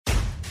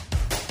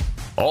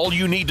All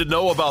you need to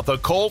know about the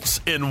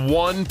Colts in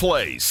one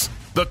place.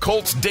 The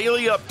Colts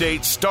Daily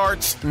Update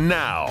starts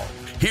now.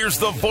 Here's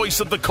the voice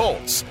of the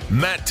Colts,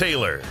 Matt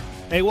Taylor.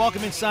 Hey,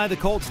 welcome inside the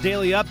Colts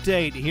Daily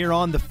Update here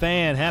on The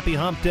Fan. Happy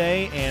Hump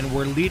Day, and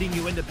we're leading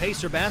you into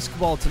Pacer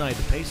basketball tonight.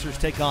 The Pacers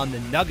take on the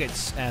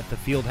Nuggets at the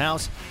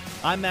Fieldhouse.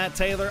 I'm Matt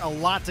Taylor. A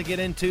lot to get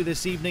into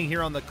this evening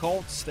here on the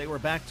Colts. They were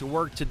back to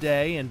work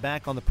today and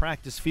back on the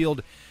practice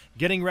field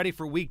getting ready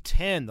for Week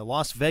 10. The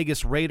Las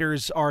Vegas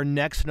Raiders are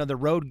next, another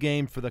road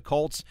game for the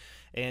Colts.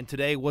 And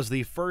today was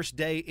the first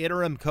day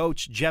interim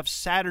coach Jeff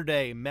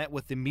Saturday met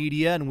with the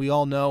media, and we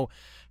all know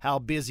how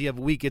busy of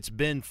a week it's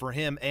been for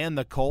him and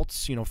the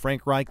Colts. You know,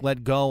 Frank Reich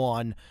let go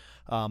on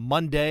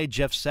Monday.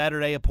 Jeff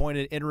Saturday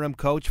appointed interim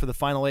coach for the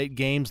final 8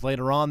 games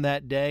later on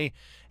that day.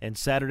 And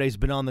Saturday's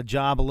been on the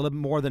job a little bit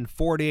more than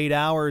 48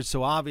 hours,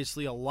 so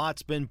obviously a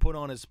lot's been put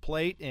on his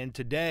plate. And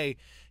today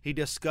he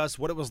discussed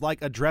what it was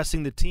like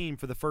addressing the team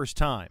for the first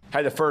time.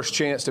 Had the first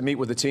chance to meet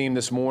with the team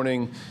this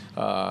morning.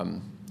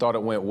 Thought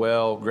it went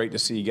well. Great to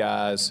see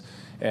guys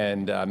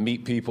and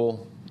meet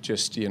people.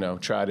 Just,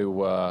 try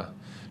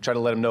to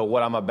let them know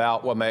what I'm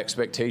about, what my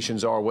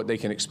expectations are, what they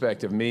can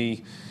expect of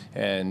me,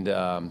 and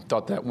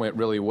thought that went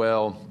really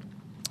well.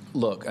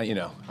 Look, I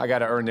got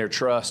to earn their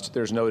trust.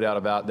 There's no doubt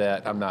about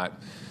that. I'm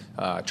not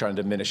trying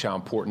to diminish how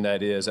important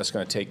that is. That's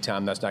going to take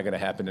time. That's not going to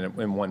happen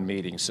in one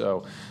meeting.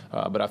 So,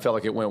 but I felt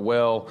like it went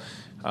well.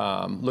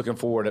 Looking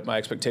forward at my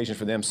expectations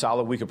for them.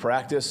 Solid week of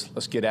practice.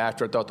 Let's get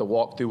after it. I thought the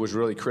walkthrough was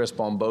really crisp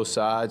on both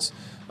sides,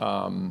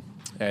 and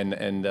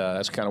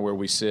that's kind of where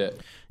we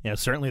sit. Yeah,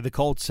 certainly the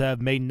Colts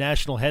have made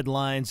national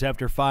headlines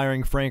after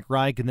firing Frank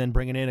Reich and then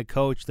bringing in a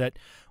coach that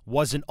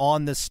wasn't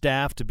on the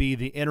staff to be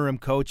the interim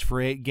coach for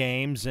 8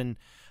 games, and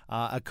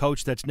a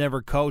coach that's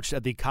never coached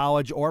at the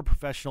college or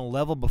professional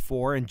level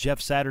before. And Jeff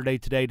Saturday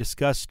today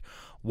discussed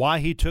why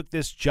he took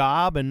this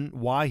job and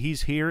why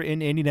he's here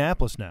in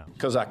Indianapolis now.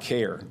 Because I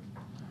care.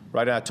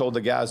 Right, and I told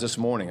the guys this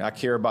morning, I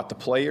care about the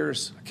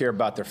players, I care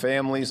about their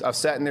families. I've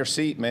sat in their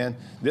seat, man.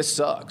 This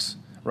sucks,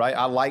 right?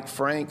 I like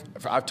Frank.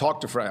 I've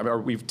talked to Frank.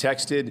 We've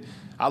texted.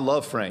 I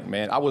love Frank,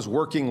 man. I was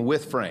working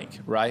with Frank,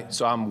 right?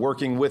 So I'm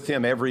working with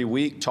him every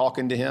week,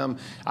 talking to him.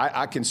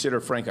 I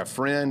consider Frank a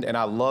friend, and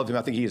I love him.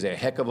 I think he is a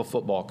heck of a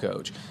football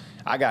coach.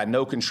 I got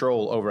no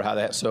control over how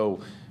that.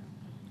 So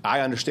I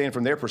understand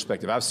from their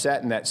perspective. I've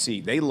sat in that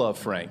seat. They love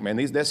Frank, man.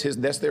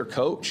 That's their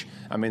coach.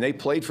 I mean, they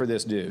played for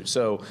this dude.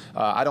 So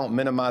I don't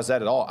minimize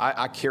that at all.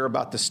 I care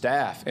about the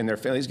staff and their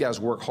families. These guys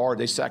work hard.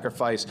 They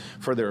sacrifice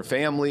for their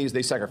families.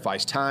 They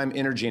sacrifice time,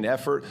 energy, and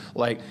effort.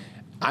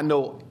 I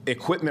know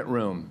equipment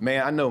room,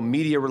 man. I know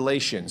media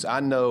relations. I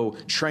know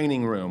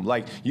training room.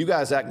 Like, you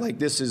guys act like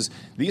these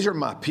are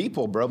my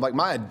people, bro. Like,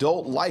 my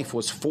adult life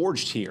was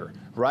forged here,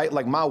 right?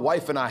 Like, my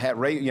wife and I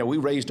we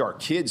raised our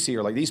kids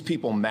here. Like, these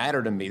people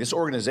matter to me. This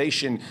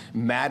organization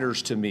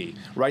matters to me,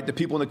 right? The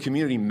people in the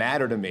community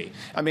matter to me.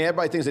 I mean,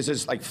 everybody thinks this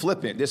is like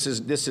flippant. This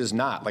is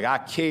not. Like, I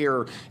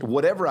care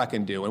whatever I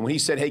can do. And when he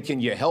said, hey, can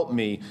you help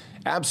me?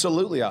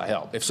 Absolutely, I'll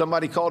help. If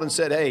somebody called and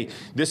said, hey,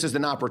 this is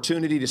an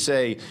opportunity to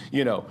say,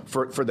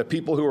 for the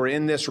people who are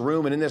in this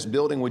room and in this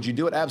building, would you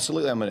do it?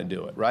 Absolutely, I'm going to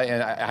do it, right?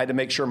 And I had to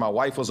make sure my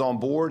wife was on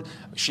board.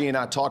 She and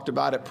I talked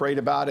about it, prayed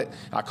about it.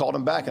 I called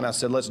him back and I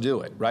said, let's do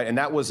it, right? And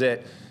that was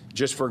it.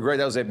 That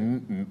was at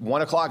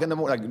 1 o'clock in the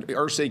morning. Like,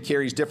 Irsay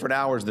carries different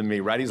hours than me,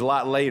 right? He's a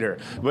lot later.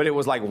 But it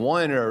was like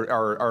 1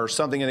 or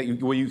something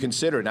where you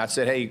consider it. And I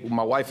said, hey,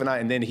 my wife and I,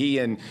 and then he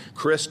and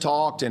Chris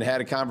talked and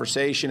had a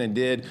conversation and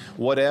did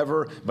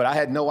whatever. But I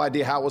had no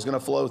idea how it was going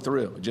to flow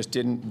through. Just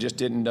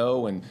didn't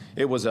know. And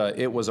it was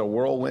a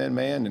whirlwind,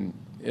 man. And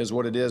it is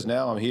what it is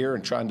now. I'm here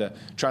and trying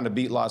to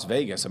beat Las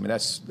Vegas. I mean,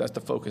 that's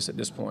the focus at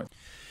this point.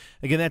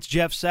 Again, that's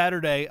Jeff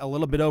Saturday, a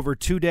little bit over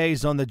 2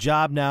 days on the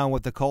job now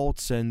with the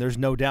Colts, and there's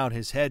no doubt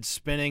his head's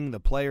spinning. The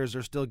players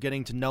are still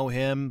getting to know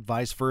him,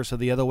 vice versa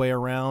the other way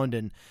around,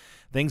 and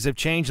things have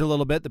changed a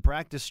little bit. The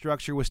practice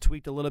structure was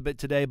tweaked a little bit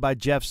today by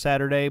Jeff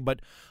Saturday, but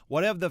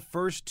what have the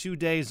first 2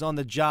 days on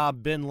the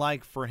job been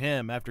like for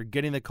him after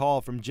getting the call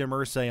from Jim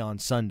Irsay on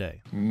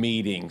Sunday?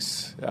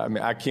 Meetings. I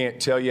mean, I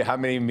can't tell you how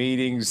many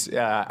meetings.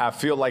 I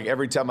feel like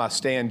every time I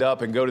stand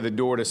up and go to the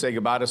door to say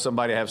goodbye to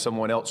somebody, I have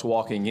someone else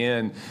walking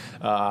in.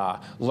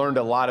 Learned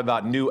a lot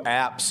about new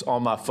apps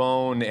on my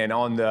phone and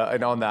on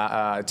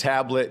the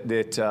tablet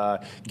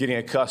that getting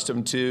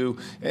accustomed to.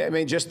 I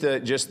mean, just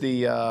the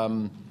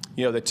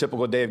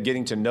typical day of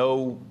getting to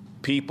know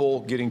people,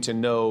 getting to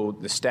know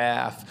the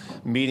staff,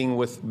 meeting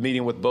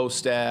with both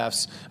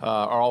staffs,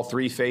 all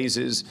 3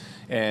 phases,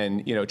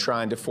 and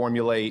trying to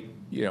formulate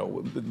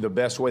the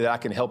best way that I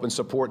can help and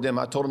support them.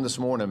 I told them this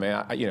morning,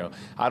 man,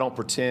 I don't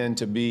pretend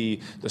to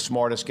be the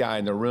smartest guy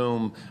in the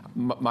room.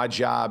 My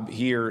job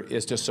here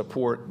is to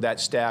support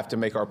that staff to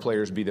make our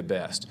players be the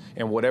best.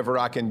 And whatever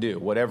I can do,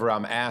 whatever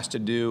I'm asked to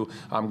do,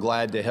 I'm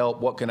glad to help.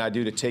 What can I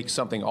do to take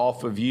something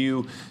off of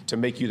you to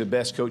make you the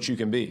best coach you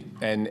can be?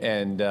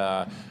 And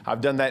I've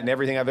done that in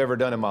everything I've ever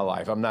done in my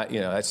life. I'm not,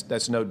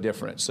 that's no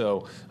different.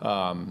 So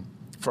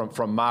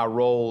from my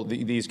role,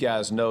 these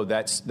guys know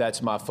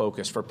that's my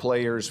focus for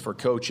players, for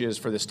coaches,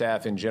 for the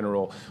staff in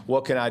general.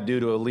 What can I do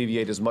to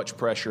alleviate as much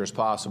pressure as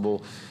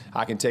possible?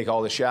 I can take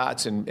all the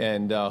shots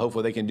and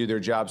hopefully they can do their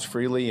jobs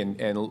freely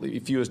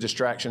and few as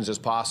distractions as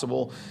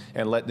possible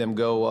and let them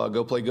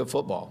go play good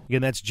football.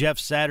 Again, that's Jeff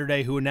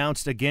Saturday, who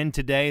announced again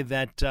today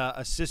that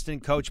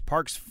assistant coach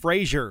Parks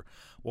Frazier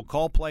will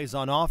call plays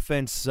on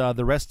offense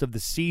the rest of the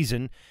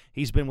season.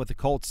 He's been with the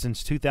Colts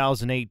since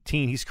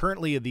 2018. He's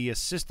currently the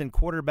assistant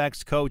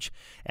quarterbacks coach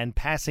and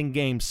passing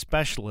game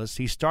specialist.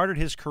 He started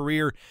his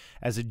career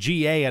as a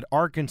GA at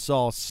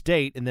Arkansas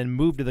State and then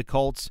moved to the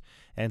Colts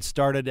and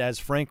started as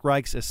Frank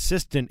Reich's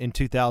assistant in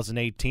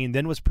 2018,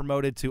 then was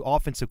promoted to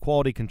offensive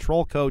quality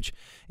control coach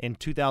in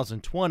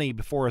 2020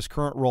 before his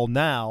current role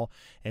now.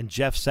 And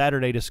Jeff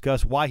Saturday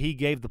discussed why he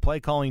gave the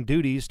play-calling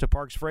duties to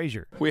Parks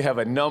Frazier. We have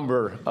a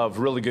number of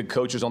really good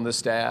coaches on this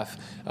staff.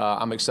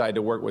 I'm excited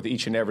to work with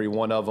each and every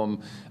one of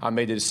them. I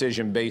made a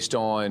decision based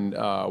on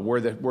where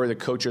the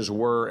coaches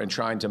were and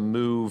trying to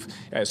move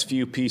as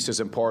few pieces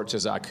and parts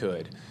as I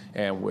could.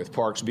 And with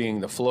Parks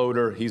being the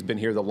floater, he's been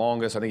here the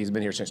longest. I think he's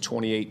been here since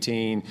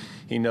 2018.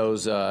 He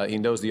knows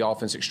the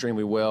offense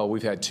extremely well.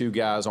 We've had two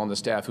guys on the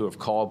staff who have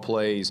called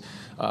plays,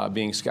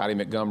 being Scotty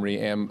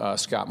Montgomery and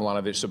Scott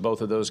Milanovich. So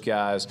both of those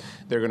guys,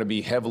 they're going to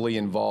be heavily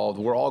involved.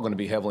 We're all going to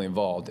be heavily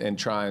involved in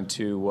trying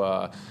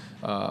to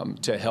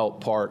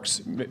help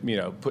Parks,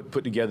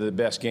 put together the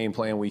best game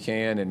plan we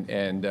can,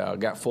 and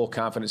got full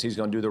confidence he's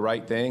going to do the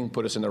right thing,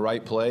 put us in the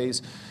right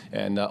plays,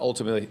 and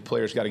ultimately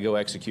players got to go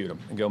execute them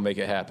and go make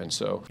it happen.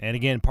 And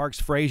again,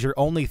 Parks Frazier,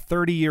 only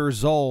 30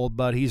 years old,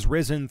 but he's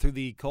risen through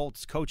the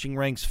Colts coaching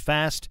ranks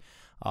fast.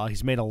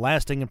 He's made a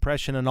lasting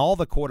impression on all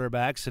the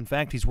quarterbacks. In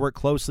fact, he's worked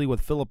closely with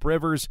Phillip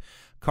Rivers,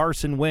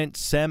 Carson Wentz,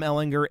 Sam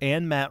Ehlinger,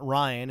 and Matt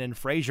Ryan. And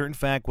Frazier, in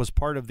fact, was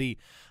part of the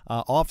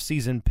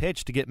offseason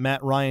pitch to get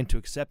Matt Ryan to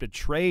accept a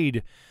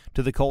trade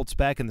to the Colts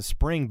back in the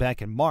spring,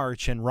 back in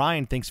March. And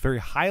Ryan thinks very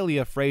highly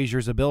of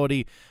Frazier's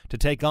ability to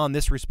take on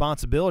this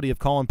responsibility of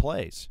calling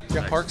plays.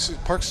 Yeah, Parks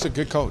is a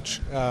good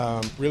coach,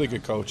 really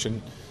good coach.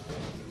 And,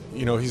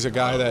 he's a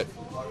guy that,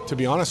 to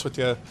be honest with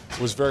you,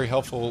 was very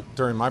helpful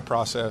during my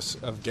process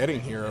of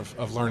getting here,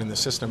 of learning the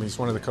system. He's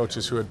one of the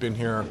coaches who had been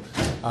here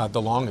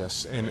the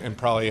longest and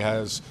probably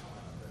has,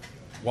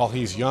 while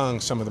he's young,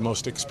 some of the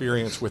most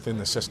experience within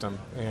the system.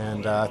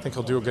 And I think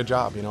he'll do a good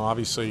job.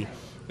 Obviously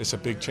it's a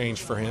big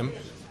change for him.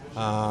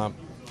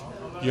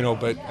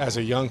 But as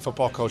a young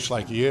football coach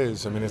like he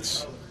is,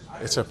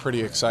 it's a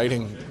pretty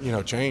exciting,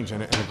 change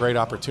and a great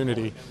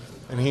opportunity.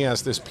 And he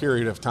has this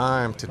period of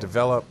time to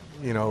develop,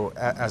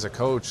 as a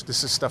coach.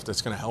 This is stuff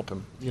that's going to help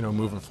him,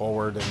 moving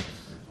forward.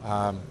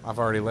 And I've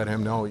already let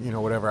him know,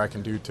 whatever I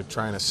can do to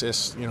try and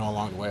assist,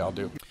 along the way, I'll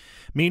do.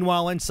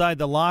 Meanwhile, inside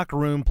the locker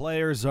room,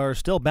 players are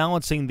still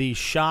balancing the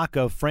shock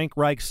of Frank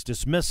Reich's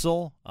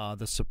dismissal,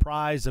 the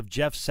surprise of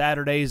Jeff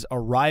Saturday's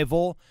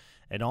arrival,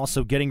 and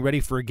also getting ready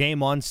for a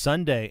game on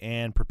Sunday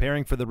and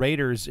preparing for the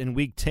Raiders in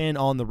Week 10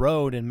 on the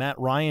road. And Matt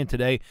Ryan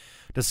today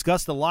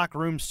discussed the locker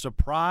room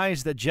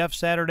surprise that Jeff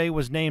Saturday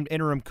was named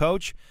interim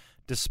coach,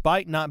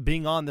 despite not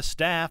being on the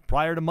staff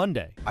prior to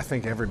Monday. I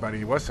think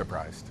everybody was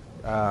surprised,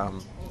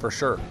 for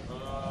sure.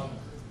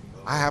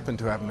 I happen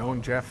to have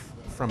known Jeff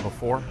from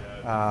before,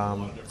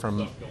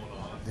 from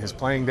his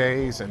playing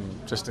days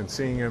and just in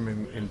seeing him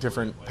in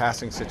different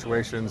passing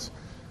situations.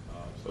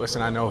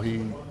 Listen, I know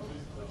he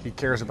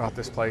cares about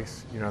this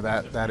place,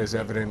 that is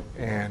evident,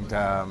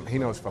 and he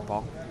knows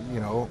football,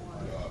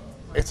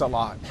 it's a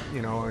lot,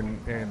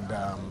 and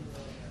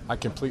I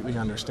completely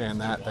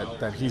understand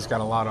that he's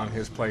got a lot on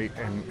his plate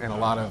and a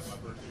lot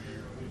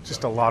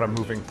of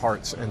moving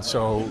parts, and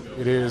so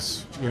it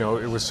is,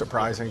 it was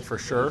surprising for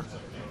sure.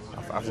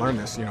 I've learned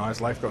this, as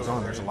life goes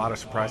on, there's a lot of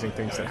surprising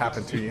things that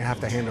happen to you. You have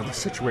to handle the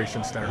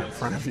situations that are in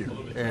front of you,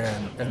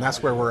 and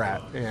that's where we're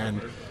at.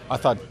 And I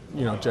thought,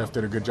 Jeff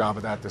did a good job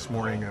of that this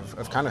morning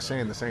of kind of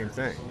saying the same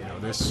thing.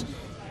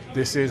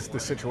 This is the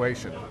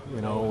situation,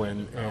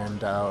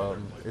 and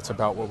it's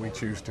about what we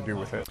choose to do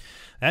with it.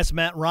 That's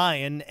Matt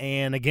Ryan,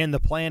 and again, the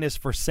plan is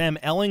for Sam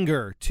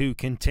Ehlinger to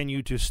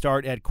continue to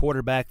start at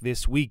quarterback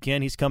this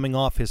weekend. He's coming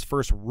off his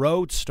first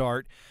road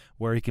start,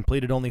 where he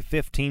completed only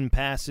 15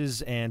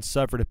 passes and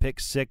suffered a pick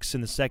six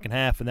in the second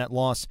half in that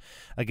loss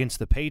against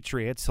the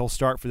Patriots. He'll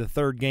start for the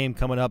third game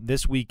coming up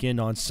this weekend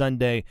on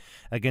Sunday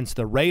against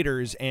the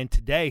Raiders. And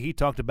today he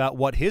talked about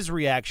what his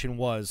reaction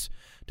was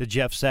to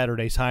Jeff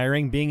Saturday's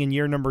hiring, being in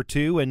year number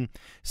 2 and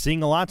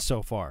seeing a lot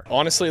so far.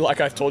 Honestly, like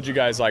I've told you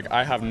guys,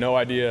 I have no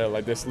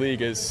idea. This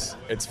league it's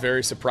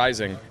very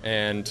surprising.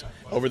 And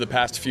over the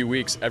past few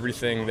weeks,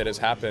 everything that has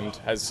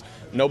happened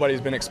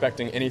nobody's been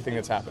expecting anything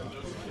that's happened.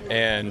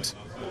 And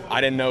I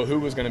didn't know who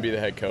was going to be the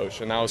head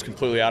coach, and that was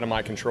completely out of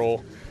my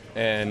control.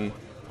 And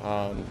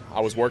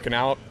I was working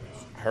out,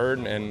 heard,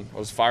 and I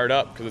was fired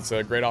up because it's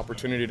a great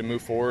opportunity to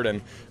move forward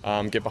and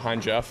get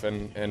behind Jeff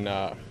and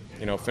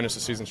finish the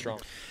season strong.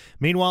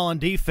 Meanwhile, on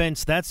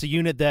defense, that's a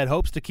unit that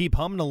hopes to keep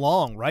humming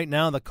along. Right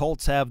now, the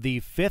Colts have the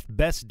 5th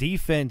best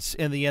defense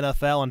in the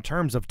NFL in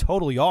terms of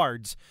total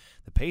yards.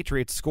 The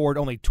Patriots scored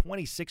only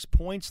 26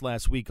 points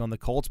last week on the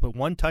Colts, but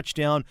one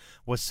touchdown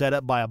was set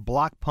up by a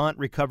block punt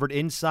recovered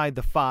inside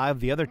the 5.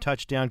 The other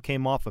touchdown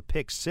came off a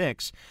pick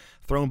 6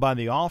 thrown by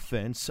the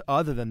offense.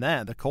 Other than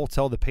that, the Colts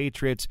held the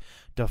Patriots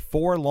to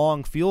 4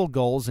 long field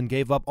goals and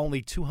gave up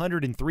only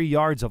 203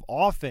 yards of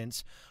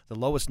offense, the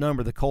lowest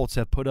number the Colts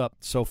have put up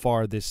so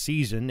far this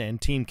season.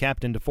 And team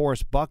captain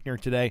DeForest Buckner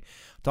today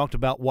talked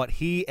about what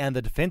he and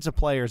the defensive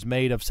players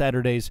made of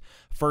Saturday's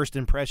first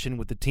impression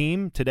with the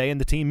team today in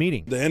the team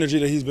meeting. The energy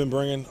that he's been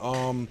bringing,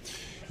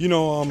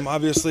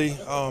 obviously,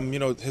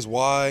 his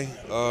why,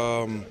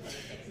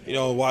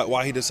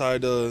 why he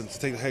decided to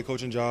take the head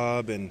coaching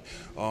job, and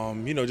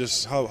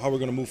just how we're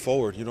going to move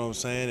forward. You know what I'm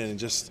saying?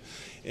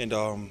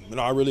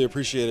 I really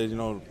appreciated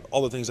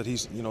all the things that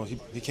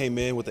he came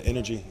in with the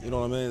energy. You know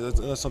what I mean?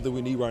 That's something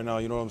we need right now.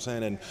 You know what I'm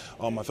saying? And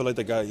I feel like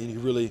the guy, he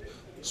really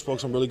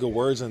spoke some really good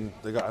words, and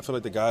I feel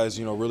like the guys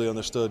really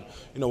understood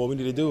what we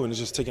need to do, and it's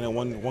just taking it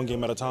one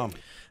game at a time.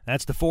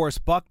 That's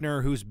DeForest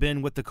Buckner, who's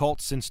been with the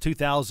Colts since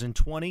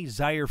 2020.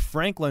 Zaire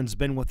Franklin's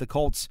been with the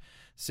Colts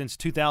since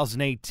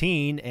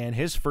 2018, and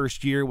his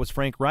first year was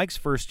Frank Reich's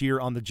first year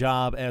on the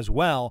job as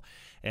well.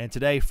 And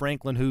today,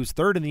 Franklin, who's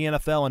third in the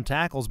NFL in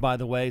tackles, by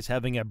the way, is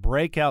having a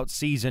breakout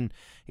season.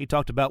 He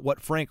talked about what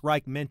Frank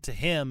Reich meant to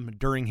him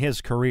during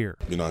his career.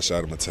 I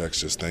shot him a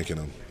text just thanking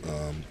him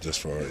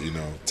just for,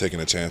 taking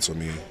a chance with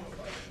me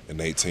in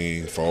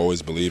 18, for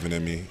always believing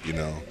in me,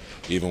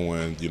 even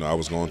when, I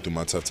was going through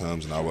my tough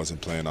times and I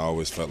wasn't playing, I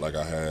always felt like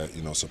I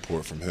had,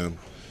 support from him.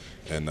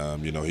 And,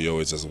 he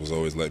was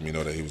always letting me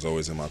know that he was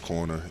always in my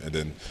corner. And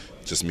then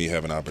just me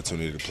having an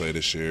opportunity to play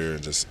this year,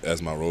 and just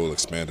as my role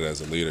expanded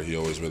as a leader, he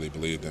always really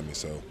believed in me.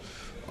 So,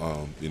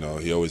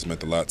 he always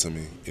meant a lot to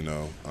me.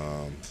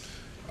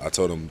 I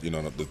told him,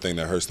 the thing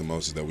that hurts the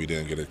most is that we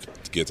didn't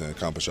get to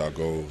accomplish our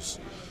goals,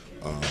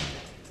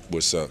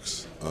 which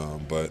sucks.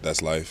 But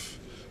that's life,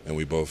 and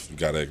we both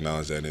got to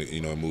acknowledge that, and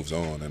it moves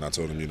on. And I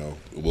told him,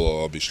 we'll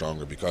all be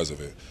stronger because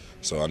of it.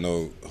 So I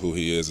know who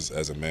he is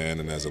as a man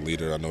and as a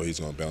leader. I know he's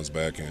going to bounce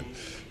back, and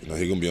he's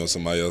going to be on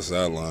somebody else's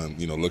sideline,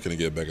 looking to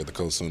get back at the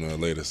coach sooner or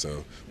later.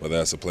 So whether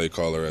that's a play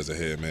caller or as a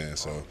head man.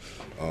 So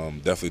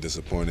definitely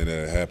disappointed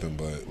that it happened,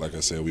 but like I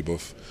said, we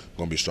both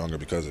going to be stronger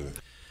because of it.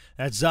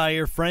 That's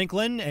Zaire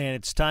Franklin, and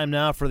it's time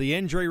now for the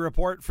injury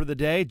report for the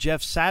day.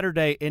 Jeff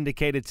Saturday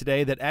indicated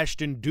today that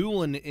Ashton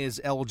Dulin is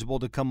eligible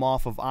to come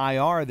off of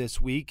IR this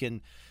week,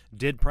 and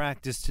did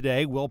practice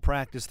today, will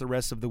practice the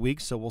rest of the week,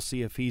 so we'll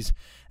see if he's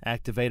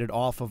activated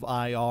off of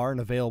IR and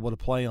available to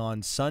play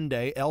on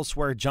Sunday.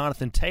 Elsewhere,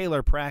 Jonathan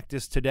Taylor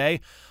practiced today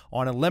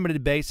on a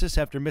limited basis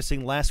after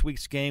missing last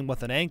week's game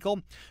with an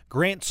ankle.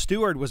 Grant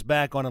Stewart was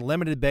back on a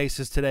limited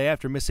basis today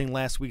after missing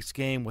last week's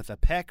game with a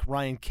pec.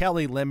 Ryan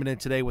Kelly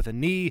limited today with a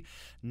knee.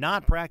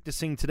 Not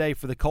practicing today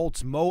for the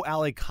Colts, Mo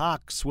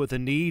Alley-Cox with a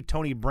knee.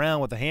 Tony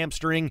Brown with a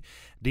hamstring.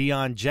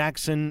 Deion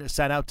Jackson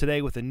sat out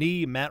today with a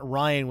knee. Matt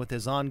Ryan with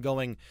his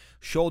ongoing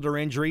shoulder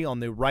injury on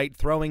the right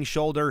throwing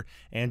shoulder.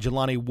 And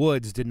Jelani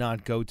Woods did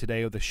not go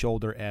today with a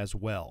shoulder as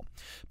well.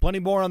 Plenty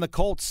more on the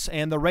Colts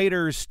and the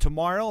Raiders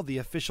tomorrow. The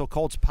official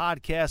Colts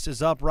podcast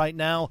is up right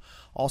now.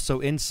 Also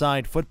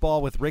Inside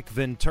Football with Rick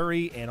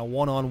Venturi and a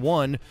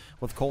one-on-one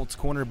with Colts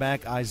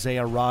cornerback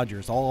Isaiah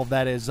Rodgers. All of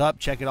that is up.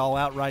 Check it all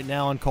out right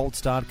now on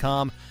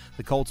Colts.com,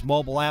 the Colts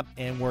mobile app,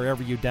 and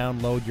wherever you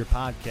download your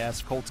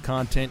podcast. Colts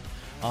content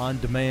on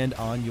demand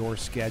on your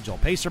schedule.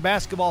 Pacer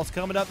basketball is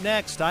coming up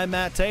next. I'm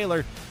Matt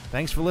Taylor.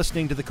 Thanks for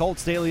listening to the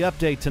Colts Daily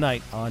Update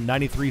tonight on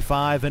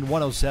 93.5 and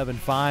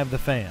 107.5 The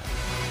Fan.